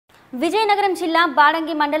విజయనగరం జిల్లా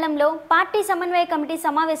బాడంగి మండలంలో పార్టీ సమన్వయ కమిటీ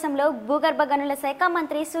సమావేశంలో భూగర్భ గనుల శాఖ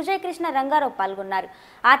మంత్రి కృష్ణ rangarao పాల్గొన్నారు.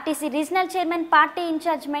 RTC regional chairman party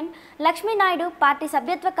ఇన్ఛార్జ్మెంట్ Lakshmi Naidu party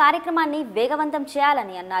సభ్యత్వ కార్యక్రమాన్ని వేగవంతం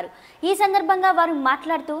చేయాలని అన్నారు. ఈ సందర్భంగా వారు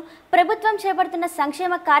మాట్లాడుతూ ప్రభుత్వం చేపడుతున్న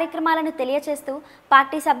సంక్షేమ కార్యక్రమాలను తెలియజేస్తూ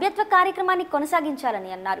పార్టీ సభ్యత్వ కార్యక్రమాన్ని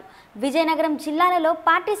కొనసాగించాలని అన్నారు. విజయనగరం జిల్లాలలో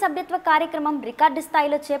పార్టీ సభ్యత్వ కార్యక్రమం రికార్డు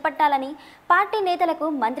స్థాయిలో చేపట్టాలని పార్టీ నేతలకు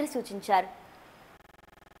మంత్రి సూచించారు.